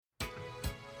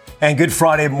And Good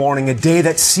Friday morning, a day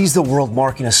that sees the world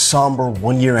marking a somber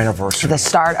one-year anniversary. The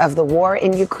start of the war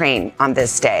in Ukraine on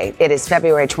this day. It is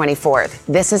February 24th.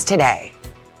 This is Today.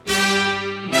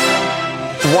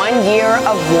 1 year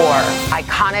of war.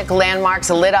 Iconic landmarks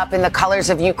lit up in the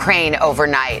colors of Ukraine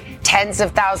overnight. Tens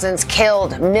of thousands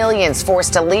killed, millions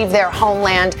forced to leave their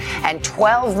homeland, and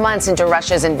 12 months into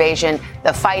Russia's invasion,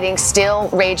 the fighting still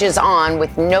rages on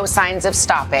with no signs of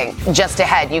stopping. Just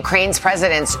ahead, Ukraine's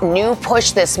president's new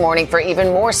push this morning for even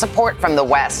more support from the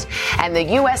West. And the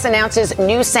U.S. announces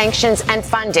new sanctions and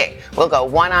funding. We'll go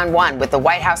one-on-one with the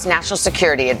White House National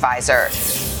Security Advisor.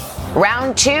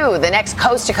 Round two, the next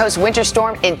coast-to-coast winter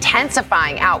storm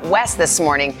intensifying out west this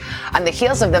morning on the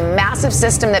heels of the massive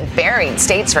system that buried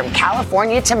states from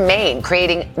California to Maine,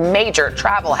 creating major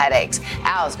travel headaches.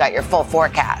 Al's got your full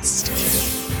forecast.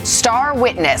 Star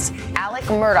witness Alec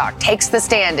Murdaugh takes the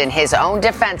stand in his own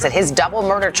defense at his double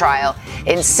murder trial,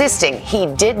 insisting he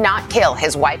did not kill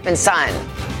his wife and son.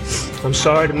 I'm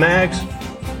sorry to Mags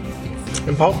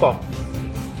and Pawpaw.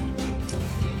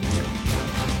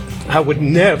 I would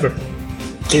never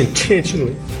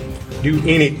intentionally do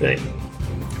anything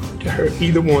to hurt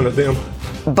either one of them.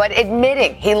 But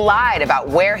admitting he lied about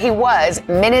where he was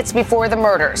minutes before the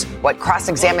murders. What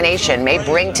cross-examination may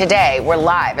bring today. We're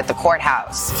live at the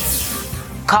courthouse.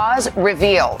 Cause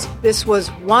revealed. This was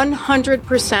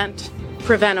 100%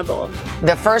 preventable.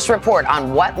 The first report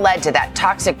on what led to that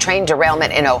toxic train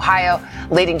derailment in Ohio,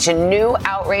 leading to new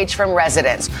outrage from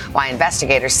residents. Why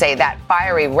investigators say that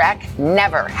fiery wreck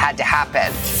never had to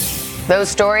happen. Those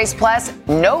stories, plus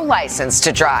no license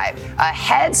to drive. A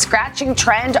head-scratching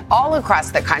trend all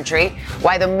across the country.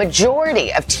 Why the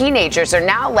majority of teenagers are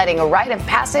now letting a rite of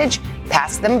passage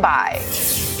pass them by.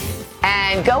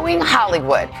 And going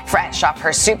Hollywood, fresh off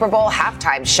her Super Bowl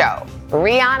halftime show.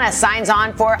 Rihanna signs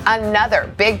on for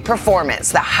another big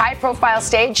performance, the high-profile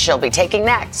stage she'll be taking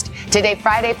next. Today,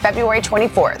 Friday, February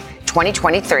 24th,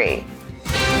 2023.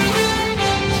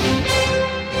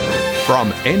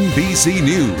 From NBC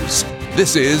News,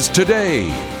 this is Today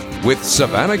with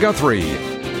Savannah Guthrie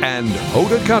and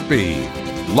Hoda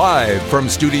Kotb, live from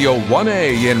Studio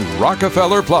 1A in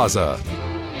Rockefeller Plaza.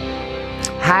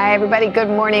 Hi, everybody. Good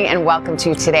morning and welcome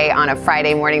to Today on a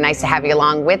Friday morning. Nice to have you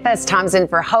along with us. Tom's in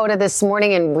for Hoda this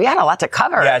morning, and we had a lot to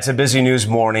cover. Yeah, it's a busy news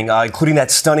morning, including that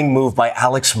stunning move by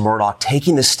Alex Murdaugh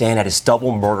taking the stand at his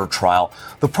double murder trial.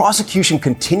 The prosecution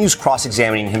continues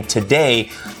cross-examining him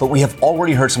today, but we have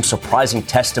already heard some surprising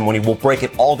testimony. We'll break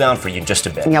it all down for you in just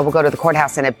a bit. Yeah, we'll go to the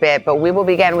courthouse in a bit, but we will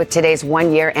begin with today's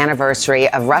one-year anniversary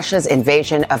of Russia's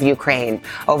invasion of Ukraine.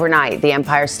 Overnight, the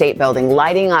Empire State Building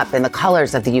lighting up in the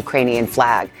colors of the Ukrainian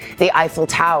flag. The Eiffel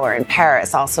Tower in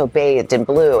Paris also bathed in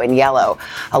blue and yellow,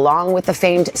 along with the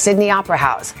famed Sydney Opera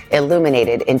House,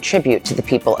 illuminated in tribute to the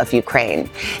people of Ukraine.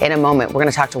 In a moment, we're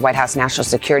going to talk to White House National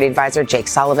Security Advisor Jake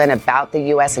Sullivan about the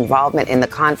U.S. involvement in the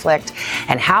conflict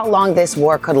and how long this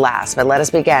war could last. But let us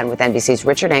begin with NBC's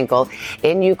Richard Engel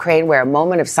in Ukraine, where a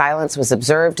moment of silence was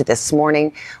observed this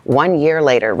morning, 1 year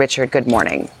later. Richard, good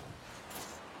morning.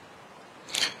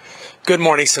 Good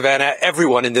morning, Savannah.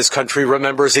 Everyone in this country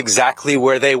remembers exactly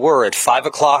where they were at 5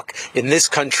 o'clock in this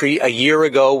country a year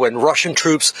ago when Russian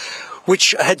troops,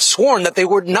 which had sworn that they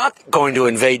were not going to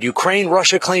invade Ukraine,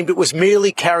 Russia claimed it was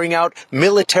merely carrying out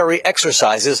military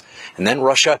exercises. And then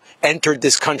Russia entered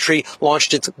this country,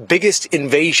 launched its biggest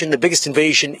invasion, the biggest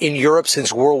invasion in Europe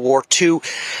since World War II.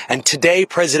 And today,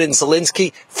 President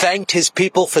Zelensky thanked his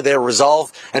people for their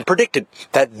resolve and predicted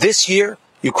that this year,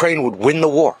 Ukraine would win the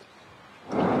war.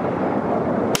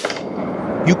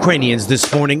 Ukrainians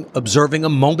this morning observing a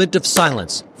moment of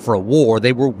silence for a war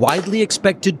they were widely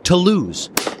expected to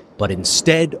lose, but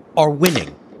instead are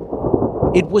winning.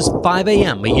 It was 5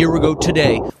 a.m. a year ago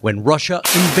today when Russia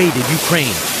invaded Ukraine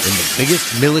in the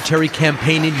biggest military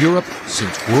campaign in Europe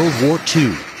since World War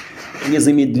II.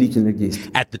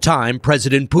 At the time,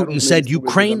 President Putin said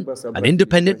Ukraine, an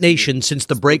independent nation since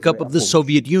the breakup of the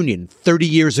Soviet Union 30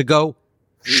 years ago,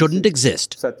 shouldn't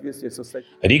exist.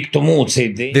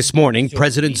 This morning,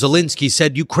 President Zelensky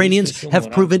said Ukrainians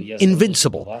have proven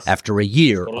invincible after a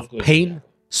year of pain,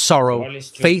 sorrow,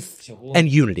 faith, and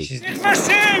unity.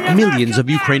 Millions of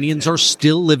Ukrainians are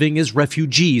still living as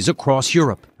refugees across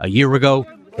Europe. A year ago,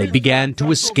 they began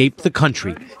to escape the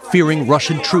country, fearing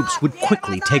Russian troops would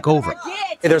quickly take over.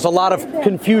 There's a lot of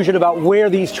confusion about where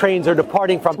these trains are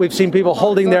departing from. We've seen people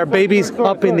holding their babies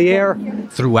up in the air.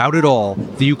 Throughout it all,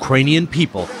 the Ukrainian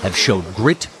people have showed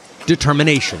grit,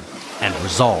 determination, and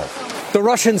resolve. The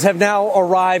Russians have now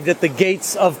arrived at the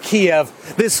gates of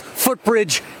Kiev. This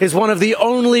footbridge is one of the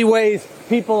only ways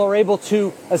people are able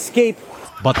to escape.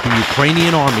 But the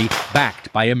Ukrainian army,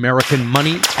 backed by American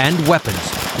money and weapons,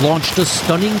 launched a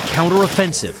stunning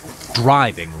counteroffensive,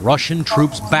 driving Russian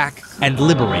troops back and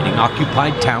liberating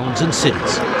occupied towns and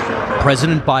cities.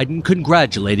 President Biden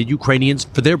congratulated Ukrainians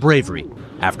for their bravery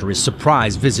after his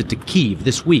surprise visit to Kyiv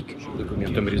this week.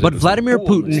 But Vladimir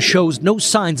Putin shows no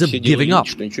signs of giving up.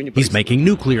 He's making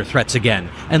nuclear threats again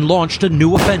and launched a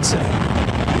new offensive.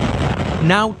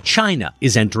 Now China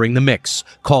is entering the mix,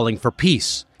 calling for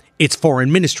peace. Its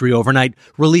foreign ministry overnight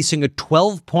releasing a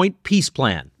 12-point peace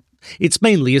plan. It's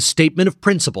mainly a statement of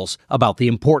principles about the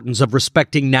importance of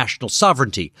respecting national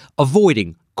sovereignty,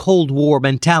 avoiding Cold War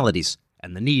mentalities,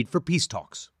 and the need for peace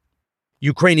talks.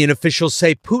 Ukrainian officials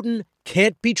say Putin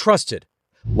can't be trusted,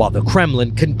 while the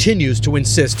Kremlin continues to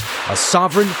insist a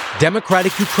sovereign,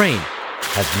 democratic Ukraine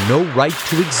has no right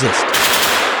to exist.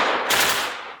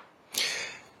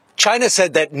 China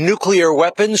said that nuclear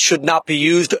weapons should not be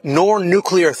used, nor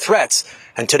nuclear threats.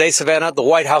 And today, Savannah, the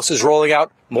White House is rolling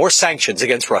out more sanctions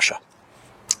against Russia.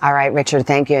 All right, Richard,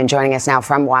 thank you. And joining us now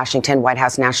from Washington, White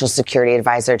House National Security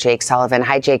Advisor Jake Sullivan.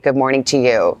 Hi, Jake. Good morning to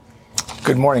you.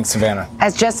 Good morning, Savannah.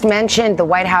 As just mentioned, the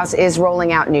White House is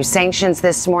rolling out new sanctions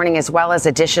this morning as well as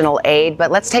additional aid.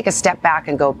 But let's take a step back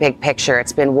and go big picture.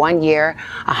 It's been 1 year,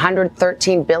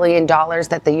 $113 billion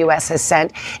that the U.S. has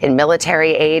sent in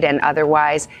military aid and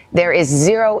otherwise. There is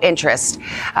zero interest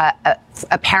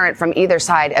apparent from either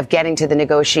side of getting to the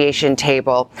negotiation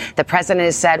table. The president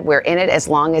has said we're in it as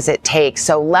long as it takes.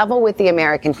 So level with the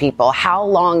American people. How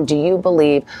long do you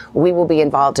believe we will be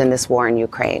involved in this war in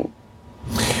Ukraine?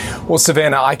 Well,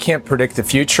 Savannah, I can't predict the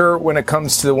future when it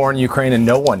comes to the war in Ukraine, and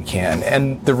no one can.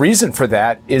 And the reason for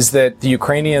that is that the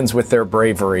Ukrainians, with their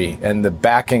bravery and the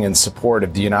backing and support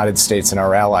of the United States and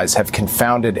our allies, have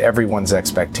confounded everyone's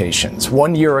expectations.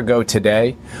 1 year ago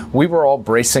today, we were all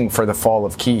bracing for the fall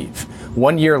of Kyiv.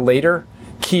 1 year later,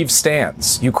 Kyiv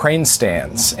stands, Ukraine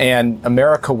stands, and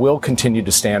America will continue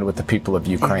to stand with the people of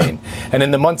Ukraine. And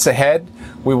in the months ahead,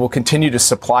 we will continue to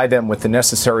supply them with the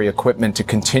necessary equipment to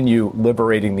continue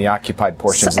liberating the occupied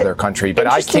portions of their country. But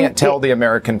I can't tell the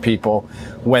American people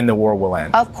when the war will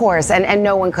end. Of course, and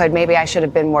no one could. Maybe I should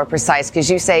have been more precise, because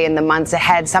you say in the months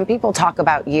ahead. Some people talk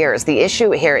about years. The issue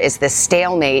here is the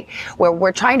stalemate where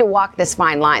we're trying to walk this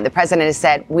fine line. The president has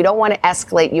said we don't want to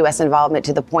escalate U.S. involvement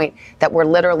to the point that we're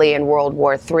literally in World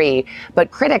War III.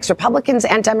 But critics, Republicans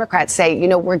and Democrats, say,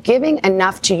 we're giving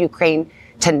enough to Ukraine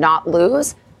to not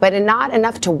lose, but not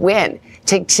enough to win,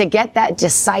 to get that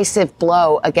decisive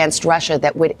blow against Russia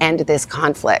that would end this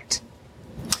conflict.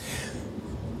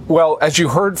 Well, as you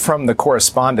heard from the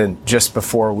correspondent just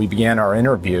before we began our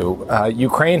interview,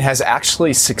 Ukraine has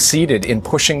actually succeeded in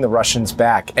pushing the Russians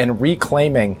back and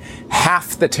reclaiming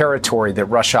half the territory that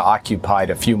Russia occupied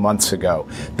a few months ago.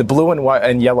 The blue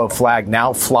and yellow flag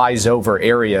now flies over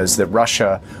areas that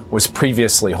Russia was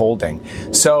previously holding.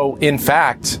 So, in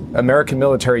fact, American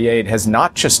military aid has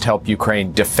not just helped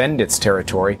Ukraine defend its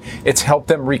territory, it's helped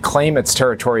them reclaim its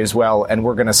territory as well, and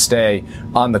we're going to stay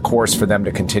on the course for them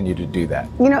to continue to do that.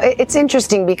 It's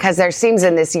interesting because there seems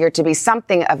in this year to be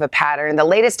something of a pattern. The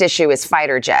latest issue is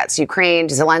fighter jets. Ukraine,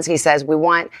 Zelensky says we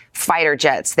want fighter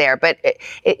jets there. But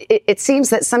it seems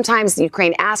that sometimes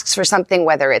Ukraine asks for something,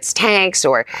 whether it's tanks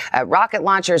or rocket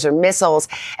launchers or missiles,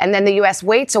 and then the U.S.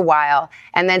 waits a while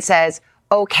and then says,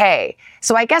 OK.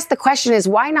 So I guess the question is,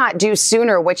 why not do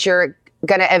sooner what you're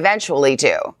going to eventually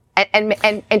do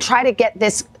and try to get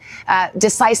this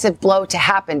decisive blow to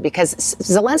happen? Because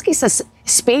Zelensky says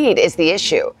speed is the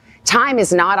issue. Time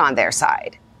is not on their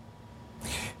side.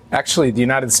 Actually, the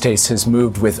United States has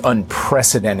moved with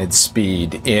unprecedented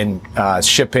speed in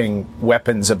shipping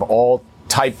weapons of all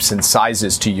types and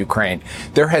sizes to Ukraine.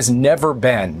 There has never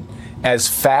been as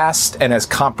fast and as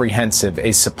comprehensive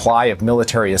a supply of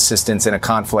military assistance in a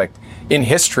conflict in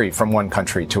history from one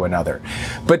country to another.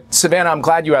 But Savannah, I'm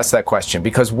glad you asked that question,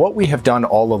 because what we have done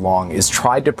all along is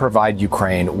tried to provide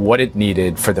Ukraine what it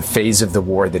needed for the phase of the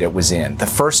war that it was in. The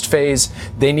first phase,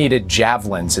 they needed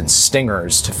javelins and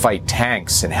stingers to fight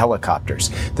tanks and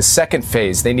helicopters. The second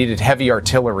phase, they needed heavy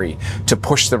artillery to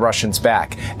push the Russians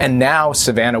back. And now,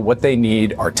 Savannah, what they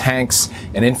need are tanks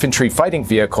and infantry fighting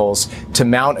vehicles to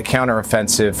mount a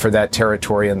counteroffensive for that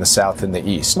territory in the south and the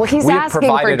east. Well, he's we have asking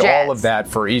provided for jets. all of that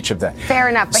for each of them. Fair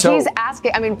enough, but he's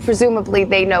asking, presumably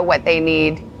they know what they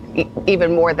need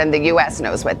even more than the U.S.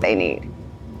 knows what they need.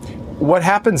 What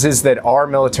happens is that our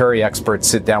military experts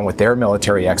sit down with their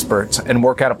military experts and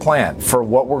work out a plan for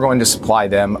what we're going to supply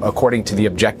them according to the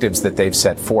objectives that they've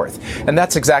set forth. And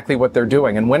that's exactly what they're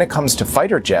doing. And when it comes to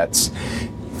fighter jets,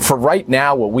 For right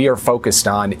now, what we are focused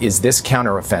on is this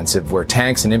counteroffensive where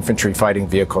tanks and infantry fighting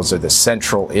vehicles are the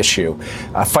central issue.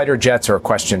 Fighter jets are a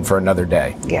question for another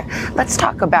day. Yeah. Let's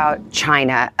talk about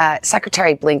China.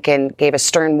 Secretary Blinken gave a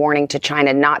stern warning to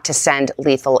China not to send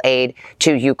lethal aid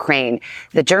to Ukraine.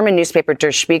 The German newspaper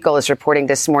Der Spiegel is reporting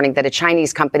this morning that a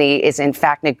Chinese company is in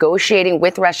fact negotiating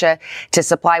with Russia to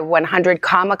supply 100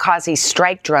 kamikaze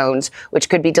strike drones, which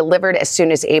could be delivered as soon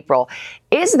as April.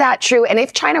 Is that true? And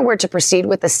if China were to proceed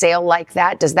with a sale like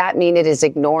that, does that mean it is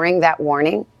ignoring that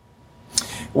warning?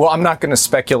 Well, I'm not going to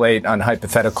speculate on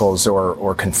hypotheticals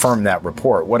or confirm that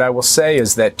report. What I will say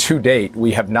is that to date,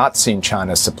 we have not seen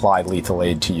China supply lethal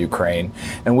aid to Ukraine,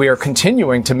 and we are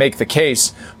continuing to make the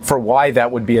case for why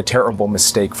that would be a terrible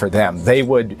mistake for them. They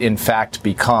would, in fact,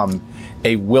 become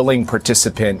a willing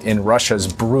participant in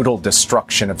Russia's brutal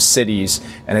destruction of cities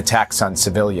and attacks on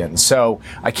civilians. So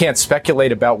I can't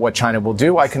speculate about what China will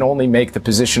do. I can only make the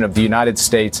position of the United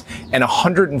States and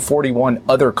 141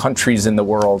 other countries in the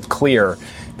world clear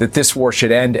that this war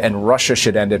should end and Russia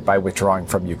should end it by withdrawing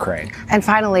from Ukraine. And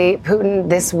finally, Putin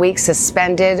this week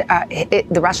suspended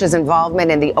Russia's involvement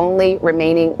in the only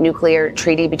remaining nuclear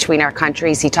treaty between our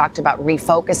countries. He talked about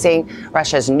refocusing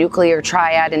Russia's nuclear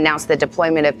triad, announced the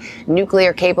deployment of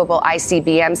nuclear-capable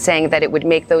ICBMs, saying that it would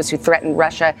make those who threaten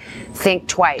Russia think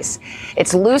twice.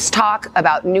 It's loose talk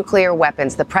about nuclear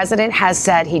weapons. The president has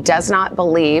said he does not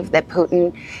believe that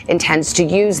Putin intends to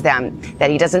use them, that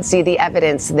he doesn't see the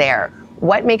evidence there.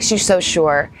 What makes you so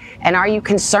sure? And are you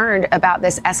concerned about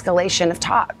this escalation of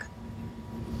talk?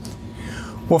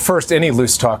 Well, first, any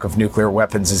loose talk of nuclear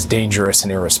weapons is dangerous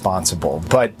and irresponsible.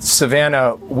 But,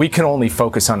 Savannah, we can only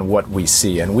focus on what we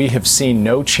see. And we have seen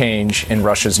no change in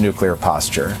Russia's nuclear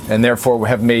posture. And therefore, we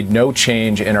have made no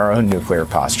change in our own nuclear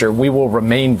posture. We will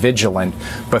remain vigilant.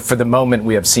 But for the moment,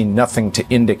 we have seen nothing to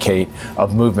indicate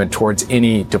of movement towards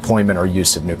any deployment or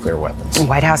use of nuclear weapons.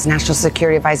 White House National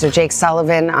Security Advisor Jake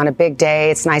Sullivan on a big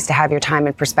day. It's nice to have your time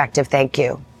and perspective. Thank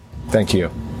you. Thank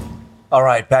you. All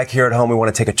right, back here at home, we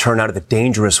want to take a turn out of the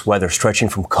dangerous weather stretching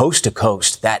from coast to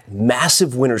coast. That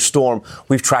massive winter storm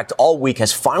we've tracked all week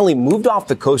has finally moved off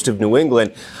the coast of New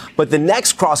England, but the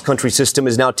next cross-country system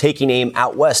is now taking aim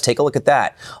out west. Take a look at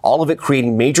that. All of it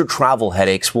creating major travel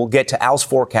headaches. We'll get to Al's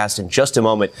forecast in just a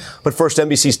moment. But first,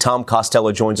 NBC's Tom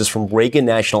Costello joins us from Reagan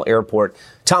National Airport.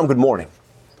 Tom, good morning.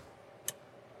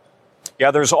 Yeah,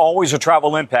 there's always a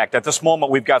travel impact. At this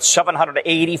moment, we've got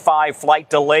 785 flight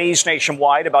delays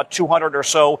nationwide, about 200 or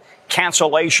so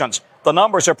cancellations. The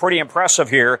numbers are pretty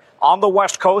impressive here. On the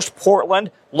West Coast,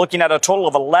 Portland, looking at a total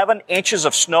of 11 inches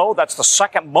of snow. That's the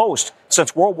second most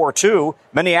since World War II.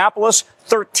 Minneapolis,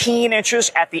 13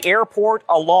 inches at the airport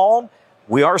alone.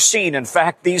 We are seeing, in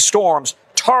fact, these storms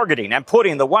targeting and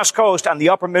putting the West Coast and the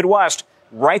upper Midwest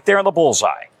right there in the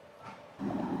bullseye.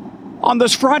 On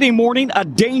this Friday morning, a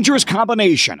dangerous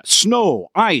combination. Snow,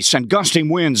 ice, and gusting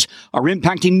winds are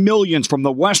impacting millions from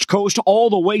the West Coast all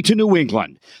the way to New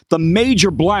England. The major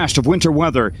blast of winter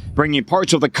weather bringing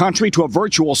parts of the country to a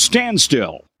virtual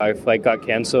standstill. Our flight got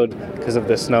canceled because of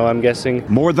the snow, I'm guessing.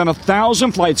 More than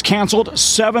 1,000 flights canceled,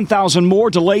 7,000 more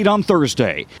delayed on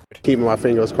Thursday. Keeping my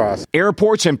fingers crossed.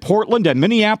 Airports in Portland and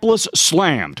Minneapolis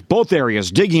slammed, both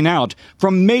areas digging out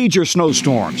from major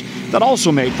snowstorms that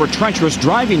also made for treacherous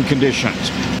driving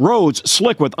conditions. Roads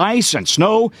slick with ice and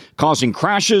snow, causing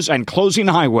crashes and closing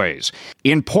highways.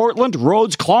 In Portland,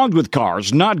 roads clogged with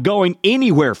cars not going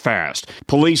anywhere fast.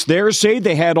 Police there say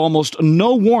they had almost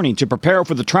no warning to prepare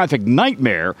for the traffic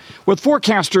nightmare, with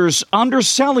forecasters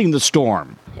underselling the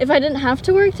storm. If I didn't have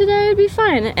to work today, it'd be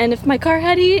fine. And if my car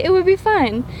had heat, it would be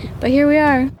fine. But here we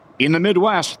are. In the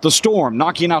Midwest, the storm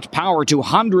knocking out power to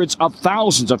hundreds of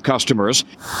thousands of customers.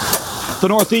 The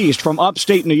Northeast, from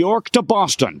upstate New York to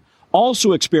Boston,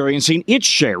 also experiencing its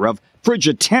share of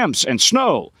frigid temps and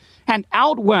snow. And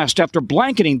out west, after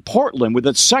blanketing Portland with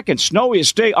its second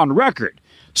snowiest day on record,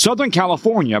 Southern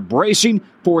California bracing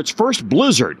for its first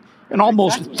blizzard in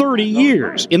almost 30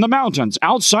 years in the mountains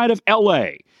outside of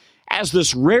L.A. As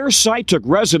this rare sight took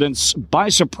residents by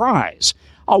surprise,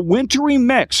 a wintry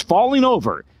mix falling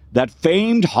over that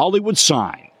famed Hollywood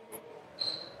sign.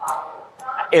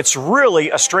 It's really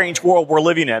a strange world we're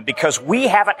living in because we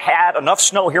haven't had enough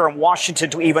snow here in Washington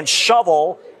to even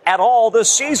shovel at all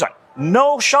this season.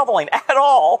 No shoveling at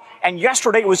all. And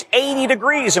yesterday it was 80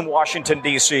 degrees in Washington,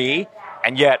 D.C.,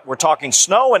 and yet we're talking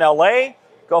snow in L.A.,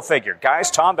 Go figure.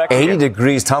 Guys, Tom, back to 80 you.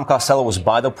 degrees. Tom Costello was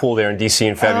by the pool there in D.C.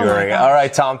 in February. All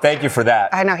right, Tom, thank you for that.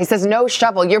 I know. He says no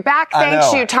shovel. You're back.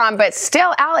 Thanks you, Tom. But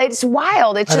still, Al, it's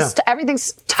wild. It's just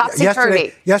everything's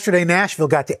topsy-turvy. Yesterday, Nashville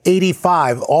got to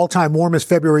 85, all-time warmest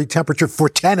February temperature for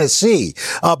Tennessee.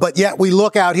 But yet we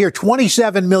look out here,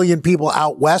 27 million people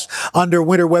out west under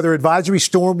winter weather advisory,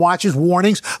 storm watches,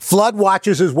 warnings, flood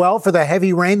watches as well for the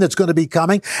heavy rain that's going to be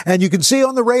coming. And you can see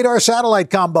on the radar satellite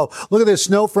combo, look at this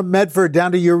snow from Medford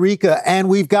down to Eureka, and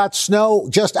we've got snow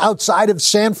just outside of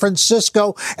San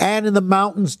Francisco and in the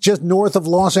mountains just north of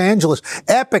Los Angeles.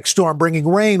 Epic storm bringing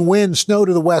rain, wind, snow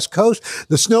to the west coast.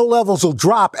 The snow levels will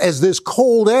drop as this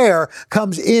cold air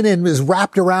comes in and is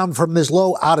wrapped around from this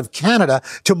low out of Canada.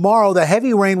 Tomorrow, the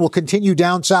heavy rain will continue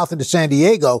down south into San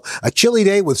Diego. A chilly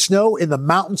day with snow in the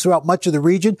mountains throughout much of the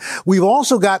region. We've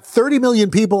also got 30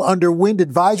 million people under wind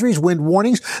advisories, wind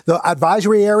warnings. The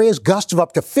advisory areas, gusts of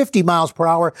up to 50 miles per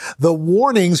hour. The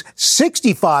warnings,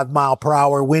 65 mile per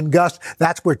hour wind gusts.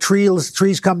 That's where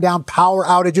trees come down, power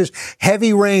outages,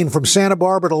 heavy rain from Santa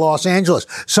Barbara to Los Angeles.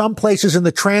 Some places in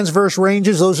the transverse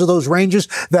ranges, those are those ranges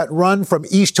that run from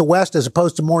east to west as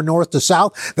opposed to more north to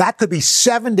south. That could be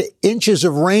 7 inches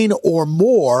of rain or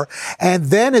more. And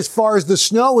then as far as the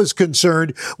snow is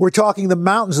concerned, we're talking the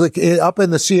mountains up in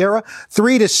the Sierra,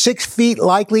 3 to 6 feet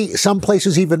likely, some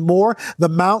places even more. The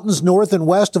mountains north and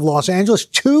west of Los Angeles,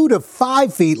 2 to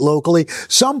 5 feet locally.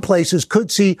 Some places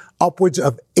could see upwards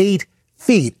of 8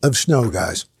 feet of snow,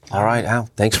 guys. All right, Al,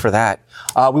 thanks for that.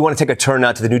 We want to take a turn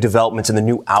now to the new developments and the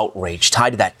new outrage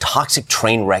tied to that toxic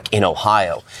train wreck in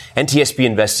Ohio. NTSB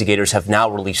investigators have now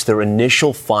released their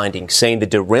initial findings, saying the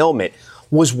derailment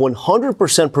was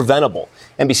 100% preventable.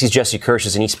 NBC's Jesse Kirsch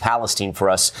is in East Palestine for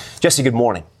us. Jesse, good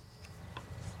morning.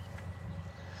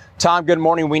 Tom, good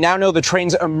morning. We now know the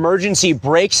train's emergency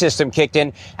brake system kicked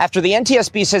in after the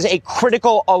NTSB says a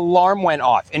critical alarm went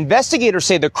off. Investigators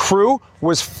say the crew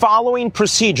was following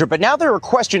procedure, but now there are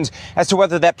questions as to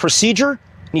whether that procedure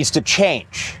needs to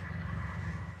change.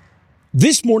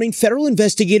 This morning, federal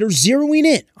investigators zeroing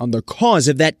in on the cause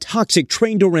of that toxic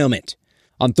train derailment.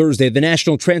 On Thursday, the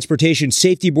National Transportation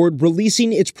Safety Board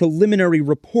releasing its preliminary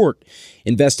report.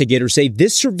 Investigators say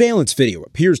this surveillance video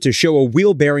appears to show a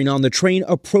wheel bearing on the train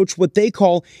approach what they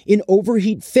call an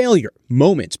overheat failure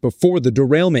moments before the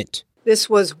derailment.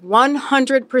 This was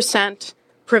 100%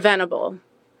 preventable.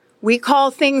 We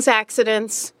call things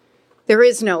accidents. There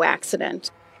is no accident.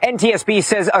 NTSB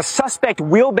says a suspect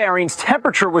wheel bearing's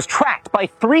temperature was tracked by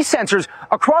 3 sensors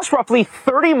across roughly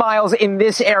 30 miles in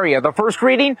this area. The first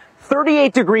reading,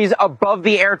 38 degrees above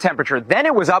the air temperature. Then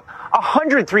it was up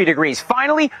 103 degrees.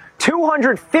 Finally,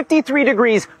 253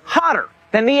 degrees hotter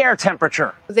than the air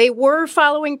temperature. They were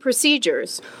following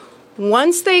procedures.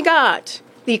 Once they got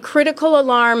the critical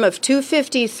alarm of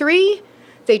 253,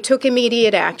 they took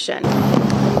immediate action.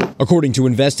 According to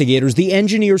investigators, the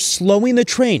engineer slowing the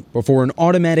train before an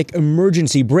automatic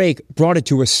emergency brake brought it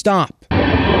to a stop.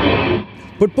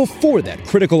 But before that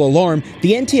critical alarm,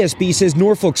 the NTSB says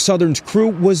Norfolk Southern's crew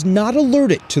was not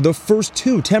alerted to the first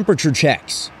 2 temperature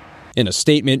checks. In a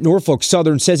statement, Norfolk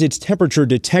Southern says its temperature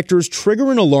detectors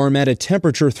trigger an alarm at a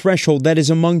temperature threshold that is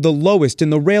among the lowest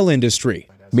in the rail industry.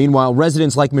 Meanwhile,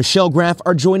 residents like Michelle Graff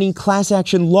are joining class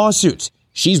action lawsuits.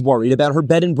 She's worried about her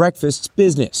bed and breakfast's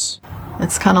business.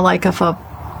 It's kind of like if a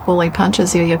bully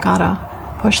punches you, you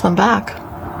gotta push them back.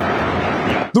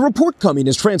 The report coming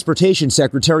as Transportation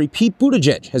Secretary Pete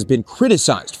Buttigieg has been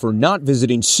criticized for not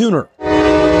visiting sooner.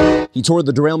 He toured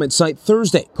the derailment site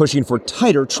Thursday, pushing for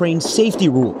tighter train safety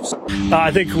rules.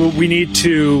 I think we need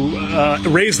to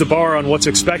raise the bar on what's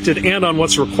expected and on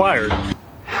what's required.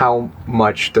 How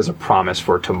much does a promise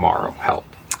for tomorrow help?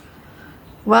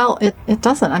 Well, it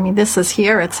doesn't. I mean, this is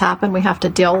here. It's happened. We have to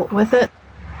deal with it.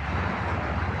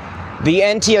 The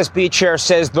NTSB chair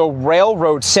says the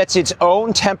railroad sets its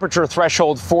own temperature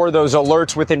threshold for those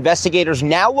alerts, with investigators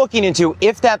now looking into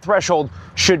if that threshold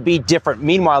should be different.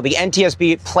 Meanwhile, the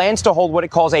NTSB plans to hold what it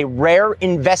calls a rare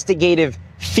investigative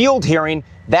field hearing.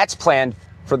 That's planned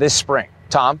for this spring.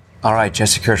 Tom? All right,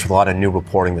 Jesse Kirsch with a lot of new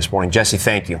reporting this morning. Jesse,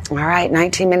 thank you. All right,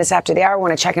 19 minutes after the hour, I want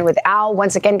to check in with Al.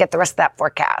 Once again, get the rest of that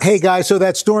forecast. Hey, guys, so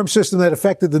that storm system that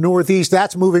affected the Northeast,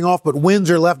 that's moving off, but winds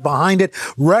are left behind it.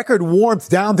 Record warmth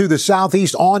down through the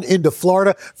Southeast on into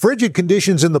Florida. Frigid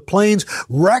conditions in the plains.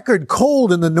 Record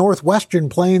cold in the Northwestern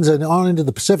plains and on into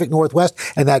the Pacific Northwest.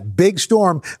 And that big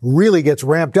storm really gets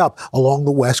ramped up along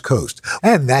the West Coast.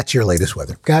 And that's your latest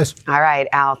weather, guys. All right,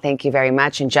 Al, thank you very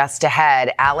much. And just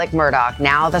ahead, Alec Murdaugh,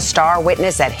 now the star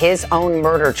witness at his own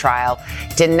murder trial,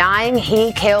 denying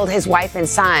he killed his wife and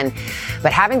son,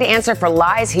 but having to answer for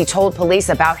lies he told police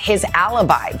about his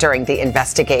alibi during the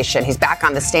investigation. He's back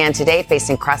on the stand today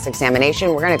facing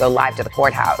cross-examination. We're going to go live to the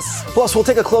courthouse. Plus, we'll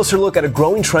take a closer look at a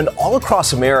growing trend all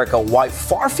across America, why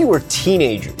far fewer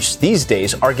teenagers these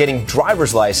days are getting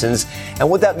driver's license and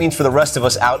what that means for the rest of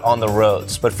us out on the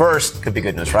roads. But first, could be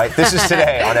good news, right? This is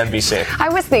Today on NBC. I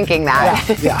was thinking that.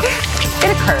 Yeah.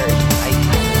 It occurred.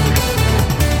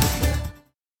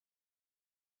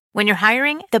 When you're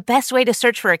hiring, the best way to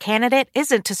search for a candidate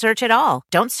isn't to search at all.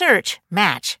 Don't search,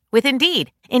 match with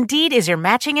Indeed. Indeed is your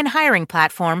matching and hiring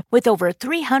platform with over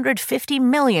 350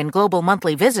 million global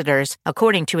monthly visitors,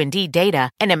 according to Indeed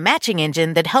data, and a matching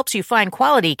engine that helps you find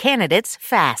quality candidates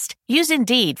fast. Use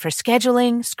Indeed for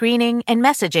scheduling, screening, and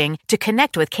messaging to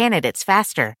connect with candidates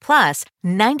faster. Plus,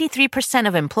 93%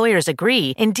 of employers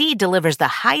agree Indeed delivers the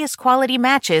highest quality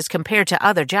matches compared to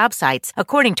other job sites,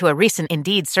 according to a recent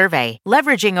Indeed survey.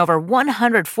 Leveraging over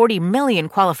 140 million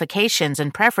qualifications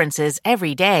and preferences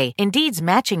every day, Indeed's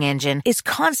matching engine is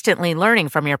constantly learning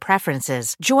from your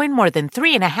preferences. Join more than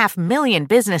 3.5 million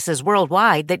businesses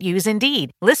worldwide that use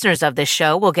Indeed. Listeners of this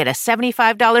show will get a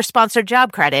 $75 sponsored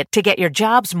job credit to get your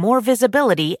jobs more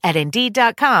visibility at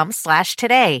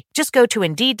Indeed.com/today. Just go to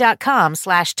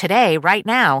Indeed.com/today right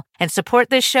now and support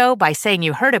this show by saying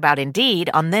you heard about Indeed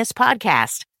on this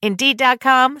podcast.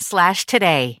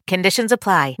 Indeed.com/today. Conditions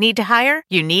apply. Need to hire?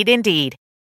 You need Indeed.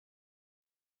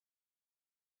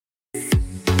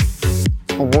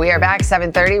 We are back,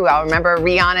 7:30. We all remember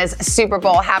Rihanna's Super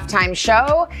Bowl halftime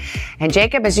show. And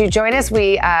Jacob, as you join us,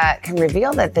 we can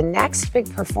reveal that the next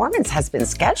big performance has been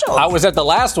scheduled. I was at the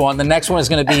last one. The next one is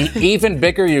going to be even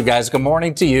bigger, you guys. Good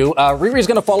morning to you. Riri's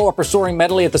going to follow up her soaring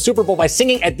medley at the Super Bowl by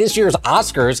singing at this year's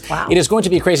Oscars. Wow. It is going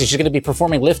to be crazy. She's going to be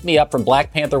performing Lift Me Up from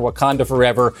Black Panther Wakanda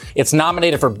Forever. It's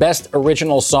nominated for Best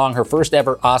Original Song, her first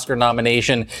ever Oscar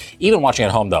nomination. Even watching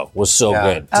at home, though, was so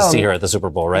good to see her at the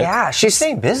Super Bowl, right? Yeah, She's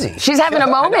staying busy. She's having a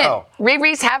moment.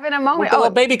 Riri's having a moment. With the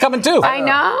little baby coming, too. I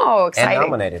know. Exciting. And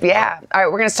nominated. Yeah. All right,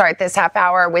 we're going to start this half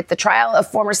hour with the trial of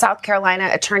former South Carolina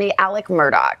attorney Alec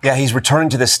Murdaugh. Yeah, he's returning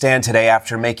to the stand today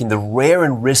after making the rare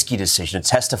and risky decision to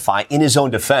testify in his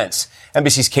own defense.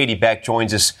 NBC's Katie Beck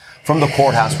joins us from the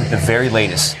courthouse with the very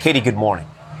latest. Katie, good morning.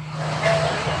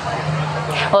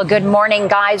 Well, good morning,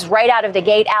 guys. Right out of the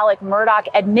gate, Alec Murdaugh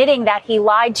admitting that he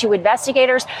lied to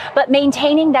investigators, but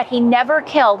maintaining that he never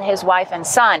killed his wife and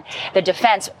son. The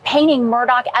defense painting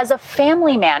Murdaugh as a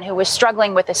family man who was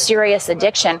struggling with a serious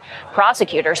addiction.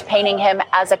 Prosecutors painting him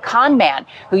as a con man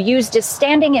who used his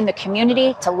standing in the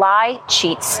community to lie,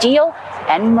 cheat, steal,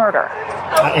 and murder.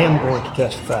 I am going to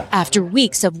testify. After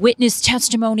weeks of witness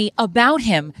testimony about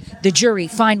him, the jury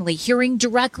finally hearing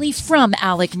directly from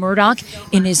Alec Murdaugh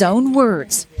in his own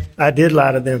words. I did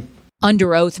lie to them.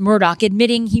 Under oath, Murdaugh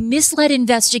admitting he misled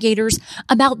investigators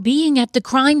about being at the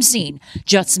crime scene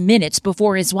just minutes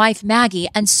before his wife Maggie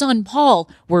and son Paul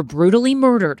were brutally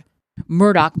murdered.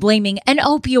 Murdaugh blaming an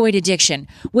opioid addiction,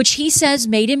 which he says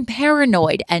made him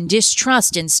paranoid and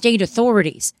distrust in state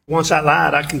authorities. Once I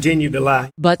lied, I continued to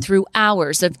lie. But through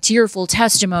hours of tearful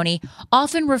testimony,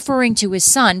 often referring to his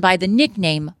son by the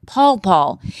nickname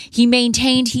Paul, he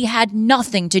maintained he had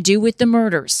nothing to do with the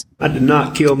murders. I did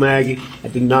not kill Maggie. I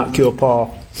did not kill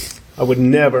Paul. I would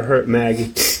never hurt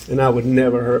Maggie, and I would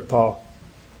never hurt Paul.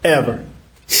 Ever.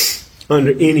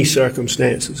 Under any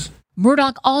circumstances.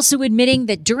 Murdaugh also admitting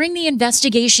that during the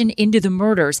investigation into the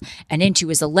murders and into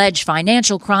his alleged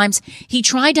financial crimes, he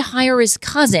tried to hire his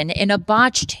cousin in a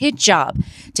botched hit job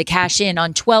to cash in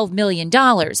on $12 million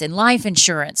in life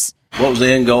insurance. What was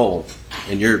the end goal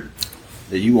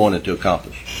that you wanted to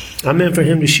accomplish? I meant for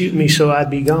him to shoot me so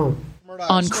I'd be gone.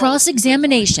 On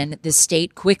cross-examination, the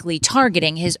state quickly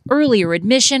targeting his earlier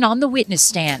admission on the witness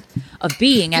stand of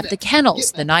being at the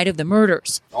kennels the night of the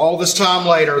murders. All this time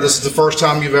later, this is the first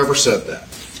time you've ever said that.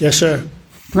 Yes, sir.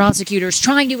 Prosecutors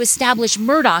trying to establish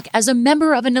Murdaugh as a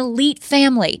member of an elite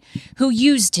family who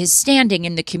used his standing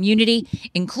in the community,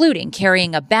 including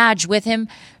carrying a badge with him,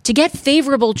 to get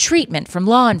favorable treatment from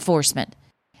law enforcement.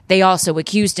 They also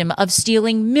accused him of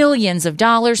stealing millions of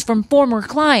dollars from former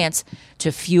clients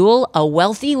to fuel a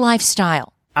wealthy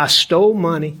lifestyle. I stole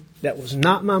money that was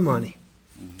not my money.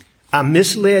 I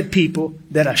misled people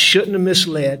that I shouldn't have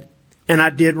misled, and I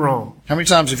did wrong. How many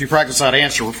times have you practiced that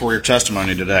answer before your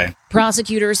testimony today?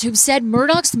 Prosecutors who've said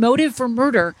Murdaugh's motive for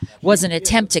murder was an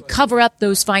attempt to cover up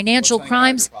those financial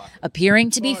crimes,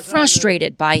 appearing to be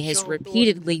frustrated by his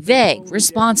repeatedly vague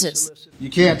responses. You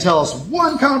can't tell us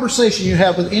one conversation you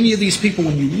have with any of these people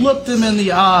when you look them in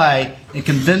the eye and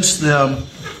convince them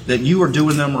that you were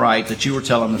doing them right, that you were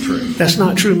telling the truth. That's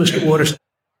not true, Mr. Waters.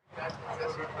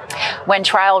 When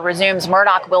trial resumes,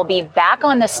 Murdaugh will be back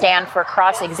on the stand for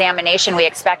cross-examination. We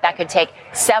expect that could take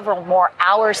several more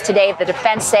hours today. The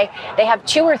defense say they have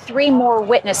 2 or 3 more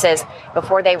witnesses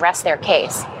before they rest their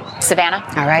case. Savannah?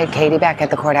 All right, Katie, back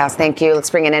at the courthouse. Thank you. Let's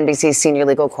bring in NBC's senior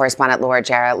legal correspondent, Laura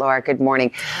Jarrett. Laura, good morning.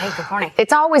 Hey, good morning.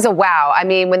 It's always a wow. I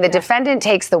mean, when the defendant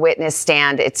takes the witness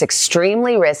stand, it's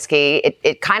extremely risky.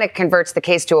 It kind of converts the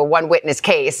case to a one-witness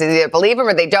case. They either believe him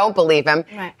or they don't believe him.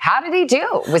 Right. How did he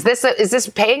do? Is this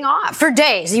paying off? For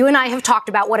days, you and I have talked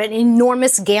about what an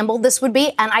enormous gamble this would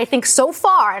be. And I think so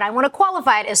far, and I want to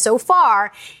qualify it as so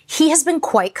far, he has been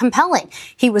quite compelling.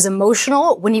 He was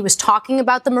emotional when he was talking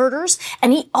about the murders,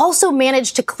 and he also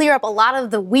managed to clear up a lot of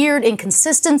the weird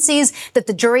inconsistencies that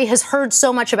the jury has heard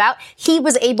so much about. He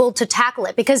was able to tackle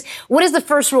it because what is the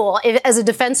first rule? As a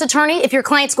defense attorney, if your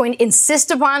client's going to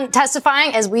insist upon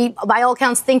testifying, as we by all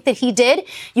accounts think that he did,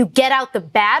 you get out the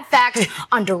bad facts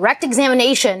on direct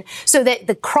examination so that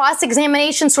the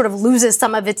cross-examination sort of loses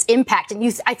some of its impact. And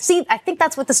I think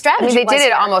that's what the strategy was. I mean, they did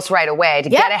it almost right away to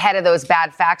get ahead of those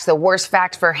bad facts. The worst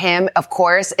fact for him, of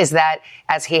course, is that,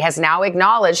 as he has now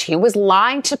acknowledged, he was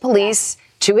lying to police,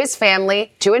 to his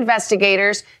family, to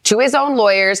investigators, to his own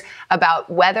lawyers about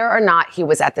whether or not he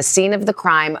was at the scene of the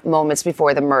crime moments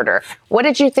before the murder. What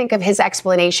did you think of his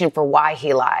explanation for why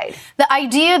he lied? The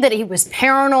idea that he was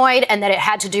paranoid and that it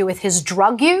had to do with his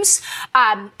drug use,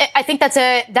 I think that's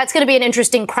going to be an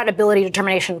interesting credibility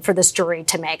determination for this jury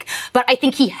to make. But I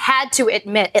think he had to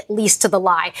admit at least to the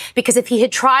lie, because if he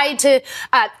had tried to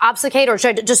obfuscate or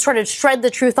tried to shred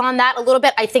the truth on that a little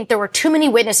bit, I think there were too many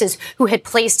witnesses who had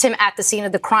placed him at the scene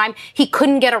of the crime. He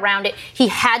couldn't get around it. He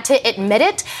had to admit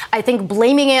it. I think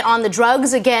blaming it on the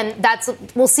drugs, again,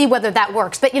 we'll see whether that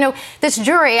works. But, this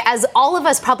jury, as all of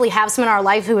us probably have someone in our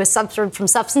life who has suffered from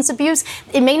substance abuse,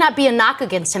 it may not be a knock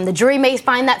against him. The jury may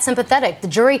find that sympathetic. The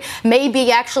jury may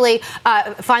be actually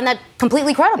find that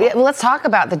completely credible. Yeah, well, let's talk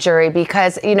about the jury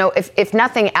because, if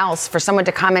nothing else, for someone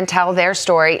to come and tell their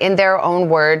story in their own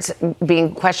words,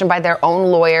 being questioned by their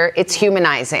own lawyer, it's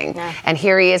humanizing. Yeah. And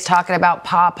here he is talking about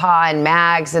Papa and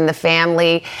Mags and the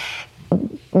family.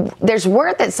 There's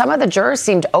word that some of the jurors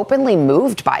seemed openly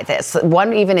moved by this,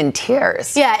 one even in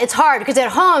tears. Yeah, it's hard because at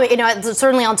home,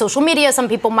 certainly on social media, some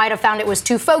people might have found it was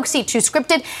too folksy, too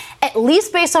scripted. At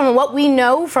least based on what we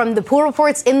know from the pool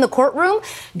reports in the courtroom,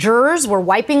 jurors were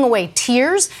wiping away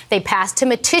tears. They passed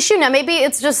him a tissue. Now, maybe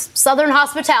it's just Southern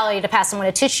hospitality to pass someone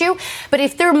a tissue, but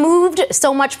if they're moved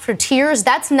so much for tears,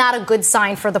 that's not a good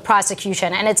sign for the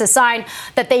prosecution, and it's a sign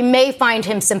that they may find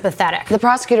him sympathetic. The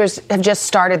prosecutors have just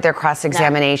started their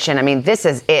cross-examination. I mean, this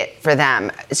is it for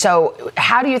them. So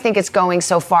how do you think it's going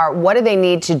so far? What do they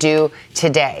need to do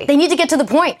today? They need to get to the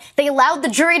point. They allowed the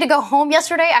jury to go home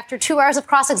yesterday after 2 hours of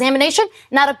cross-examination.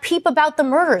 Not a peep about the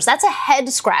murders. That's a head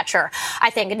scratcher,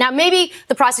 I think. Now, maybe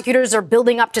the prosecutors are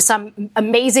building up to some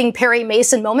amazing Perry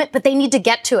Mason moment, but they need to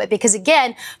get to it because,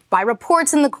 again, by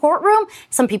reports in the courtroom,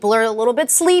 some people are a little bit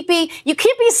sleepy. You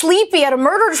can't be sleepy at a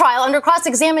murder trial under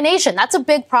cross-examination. That's a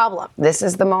big problem. This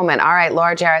is the moment. All right,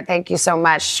 Laura Jarrett, thank you so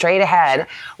much. Straight ahead,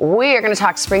 we are going to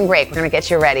talk spring break. We're going to get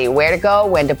you ready. Where to go,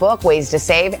 when to book, ways to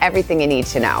save, everything you need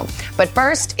to know. But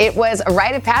first, it was a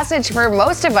rite of passage for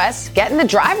most of us getting the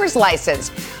driver's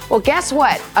license. Well, guess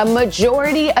what? A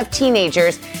majority of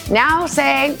teenagers now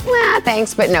say,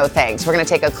 thanks, but no thanks. We're going to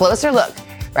take a closer look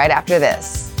right after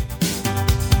this.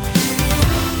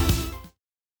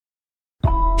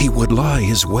 He would lie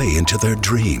his way into their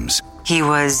dreams. He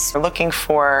was looking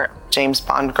for James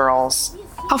Bond girls.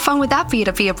 How fun would that be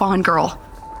to be a Bond girl?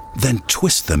 Then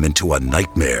twist them into a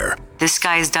nightmare. This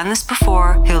guy's done this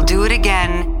before. He'll do it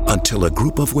again. Until a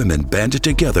group of women banded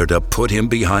together to put him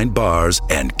behind bars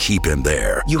and keep him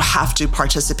there. You have to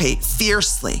participate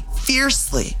fiercely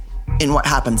in what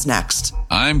happens next.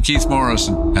 I'm Keith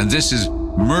Morrison, and this is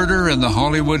Murder in the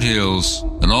Hollywood Hills,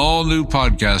 an all-new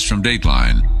podcast from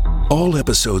Dateline. All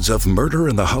episodes of Murder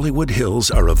in the Hollywood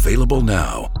Hills are available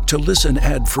now. To listen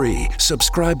ad-free,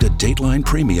 subscribe to Dateline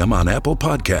Premium on Apple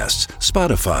Podcasts,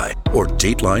 Spotify, or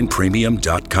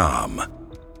DatelinePremium.com.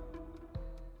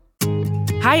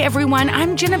 Hi, everyone.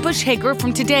 I'm Jenna Bush Hager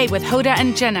from Today with Hoda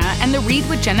and Jenna and the Read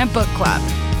with Jenna book club.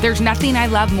 There's nothing I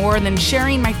love more than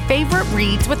sharing my favorite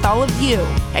reads with all of you,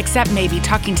 except maybe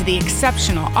talking to the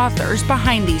exceptional authors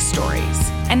behind these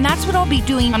stories. And that's what I'll be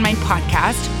doing on my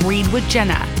podcast, Read with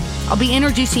Jenna. I'll be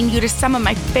introducing you to some of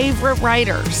my favorite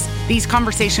writers. These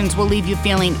conversations will leave you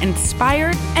feeling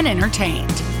inspired and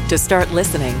entertained. To start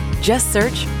listening, just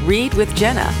search Read with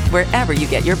Jenna wherever you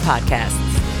get your podcasts.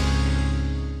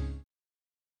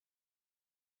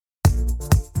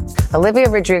 Olivia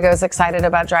Rodrigo's excited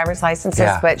about driver's licenses,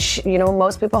 but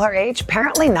most people her age,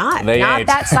 apparently not. They not ain't.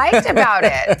 that psyched about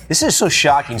it. This is so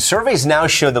shocking. Surveys now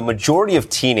show the majority of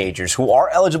teenagers who are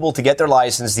eligible to get their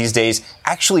license these days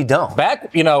actually don't.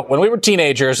 Back, when we were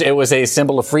teenagers, it was a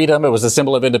symbol of freedom. It was a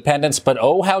symbol of independence. But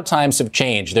oh, how times have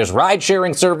changed. There's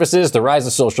ride-sharing services, the rise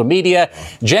of social media.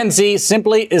 Gen Z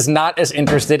simply is not as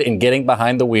interested in getting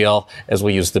behind the wheel as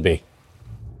we used to be.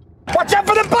 Watch out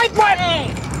for the bike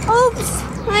lane! Oops,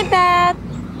 my bad.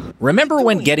 Remember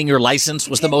when getting your license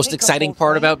was the most exciting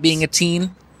part about being a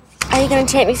teen? Are you going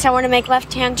to take me somewhere to make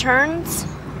left-hand turns?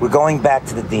 We're going back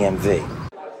to the DMV.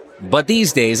 But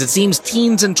these days, it seems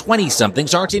teens and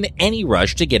 20-somethings aren't in any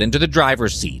rush to get into the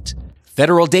driver's seat.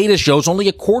 Federal data shows only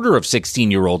a quarter of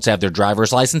 16-year-olds have their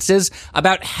driver's licenses,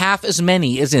 about half as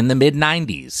many as in the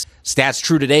mid-90s. Stats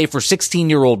true today for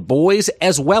 16-year-old boys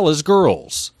as well as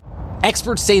girls.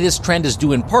 Experts say this trend is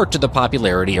due in part to the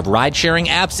popularity of ride-sharing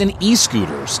apps and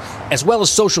e-scooters, as well as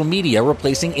social media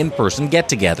replacing in-person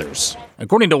get-togethers.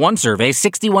 According to one survey,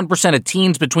 61% of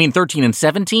teens between 13 and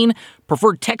 17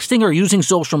 prefer texting or using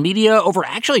social media over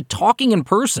actually talking in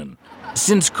person.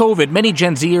 Since COVID, many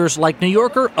Gen Zers like New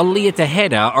Yorker Aliyah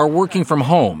Tejeda are working from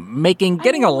home, making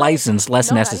getting a license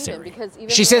less necessary.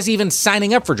 She says even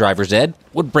signing up for driver's ed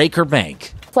would break her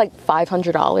bank. It's like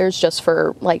 $500 just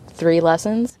for like 3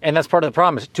 lessons. And that's part of the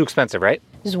problem. It's too expensive, right?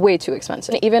 It's way too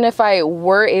expensive. Even if I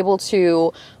were able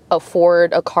to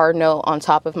afford a car note on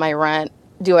top of my rent,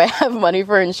 do I have money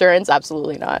for insurance?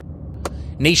 Absolutely not.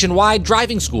 Nationwide,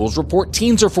 driving schools report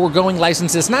teens are foregoing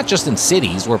licenses not just in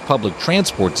cities where public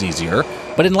transport's easier,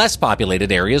 but in less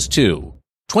populated areas too.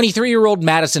 23-year-old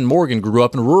Madison Morgan grew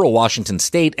up in rural Washington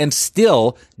state and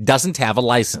still doesn't have a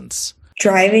license.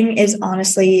 Driving is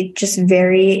honestly just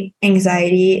very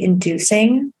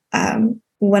anxiety-inducing.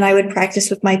 When I would practice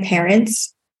with my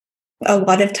parents, a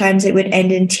lot of times it would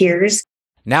end in tears.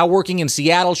 Now working in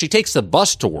Seattle, she takes the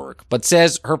bus to work, but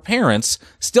says her parents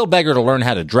still beg her to learn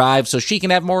how to drive so she can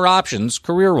have more options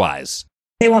career-wise.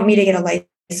 They want me to get a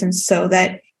license so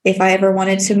that if I ever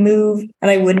wanted to move, that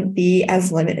I wouldn't be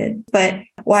as limited. But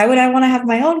why would I want to have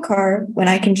my own car when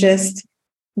I can just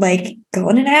go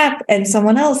on an app and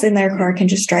someone else in their car can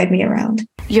just drive me around?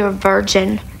 You're a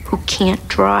virgin who can't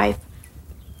drive.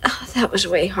 Oh, that was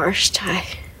way harsh, Ty.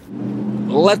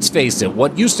 Let's face it,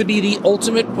 what used to be the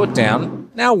ultimate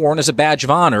put-down, now worn as a badge of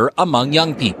honor among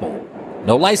young people.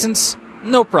 No license,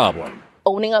 no problem.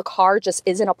 Owning a car just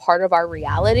isn't a part of our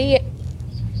reality.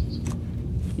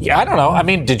 Yeah, I don't know. I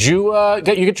mean, did you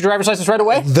get your driver's license right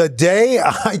away? The day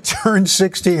I turned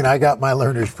 16, I got my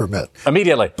learner's permit.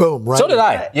 Immediately. Boom, right. So did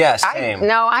I. Yes, same.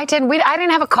 I didn't. I didn't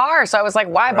have a car, so I was like,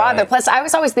 why bother? Right. Plus, I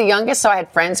was always the youngest, so I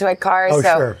had friends who had cars, so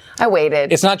sure. I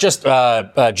waited. It's not just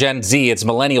Gen Z, it's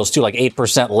millennials too. Like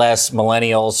 8% less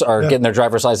millennials are getting their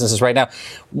driver's licenses right now.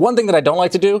 One thing that I don't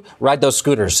like to do, ride those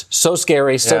scooters. So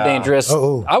scary, so dangerous.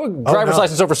 I would driver's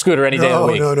license over scooter any day of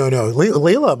the week. No.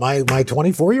 Leela, my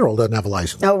 24-year-old doesn't have a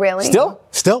license. Oh, really?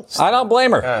 Still. I don't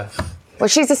blame her. Well,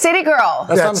 she's a city girl.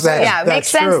 That's what I'm saying. Yeah, it makes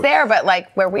sense true. there, but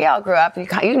where we all grew up,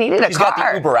 you needed a She's car.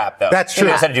 got the Uber app, though. That's She true.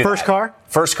 knows how to do First that. car?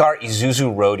 First car,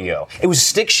 Isuzu Rodeo. It was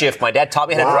stick shift. My dad taught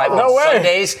me how to drive No on way.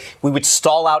 Sundays. We would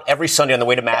stall out every Sunday on the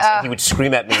way to Mass, and he would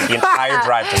scream at me the entire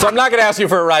drive. So I'm not going to ask you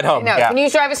for a ride home. No, can you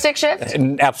drive a stick shift?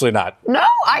 Absolutely not. No,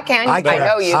 I can. I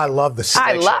know you. I love the stick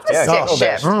I love the stick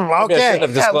shift. Okay. We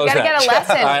got to get a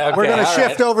lesson. We're going to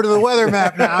shift over to the weather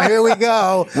map now. Here we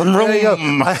go. There you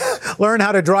go. Learn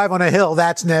how to drive on a hill.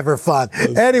 That's never fun.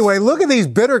 Anyway, look at these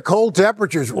bitter cold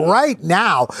temperatures. Right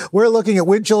now, we're looking at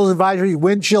wind chill advisory,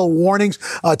 wind chill warnings.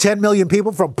 10 million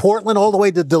people from Portland all the way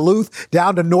to Duluth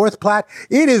down to North Platte.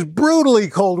 It is brutally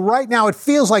cold. Right now, it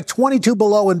feels like 22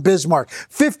 below in Bismarck,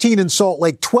 15 in Salt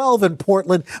Lake, 12 in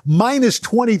Portland, minus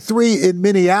 23 in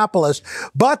Minneapolis.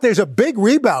 But there's a big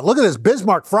rebound. Look at this.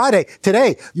 Bismarck Friday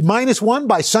today, minus 1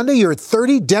 by Sunday. You're at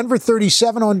 30. Denver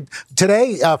 37 on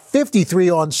today,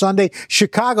 53 on Sunday.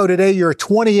 Chicago today, you're at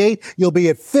 28. You'll be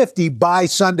at 50 by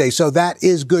Sunday. So that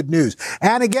is good news.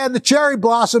 And again, the cherry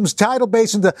blossoms, tidal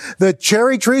basin, the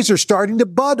cherry trees are starting to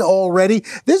bud already.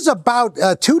 This is about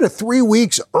 2 to 3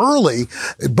 weeks early.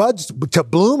 Buds to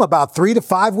bloom about 3 to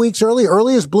 5 weeks early.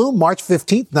 Earliest bloom, March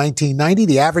 15th, 1990.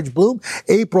 The average bloom,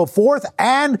 April 4th.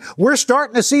 And we're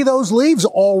starting to see those leaves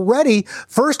already.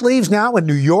 First leaves now in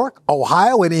New York,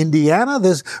 Ohio, and Indiana.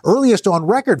 This earliest on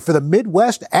record for the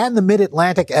Midwest and the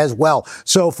Mid-Atlantic as well.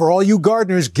 So for all you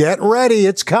gardeners, get ready.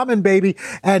 It's coming, baby.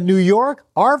 And New York,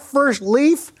 our first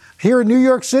leaf here in New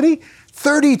York City,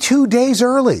 32 days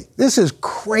early. This is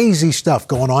crazy stuff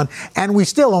going on, and we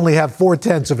still only have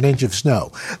 0.4 of an inch of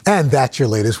snow. And that's your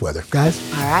latest weather, guys.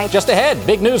 All right. Just ahead,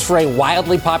 big news for a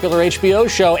wildly popular HBO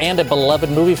show and a beloved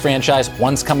movie franchise.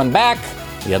 One's coming back,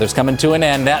 the other's coming to an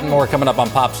end. That and more coming up on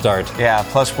Pop Start. Yeah,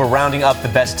 plus we're rounding up the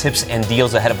best tips and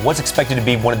deals ahead of what's expected to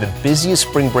be one of the busiest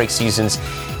spring break seasons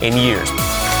in years.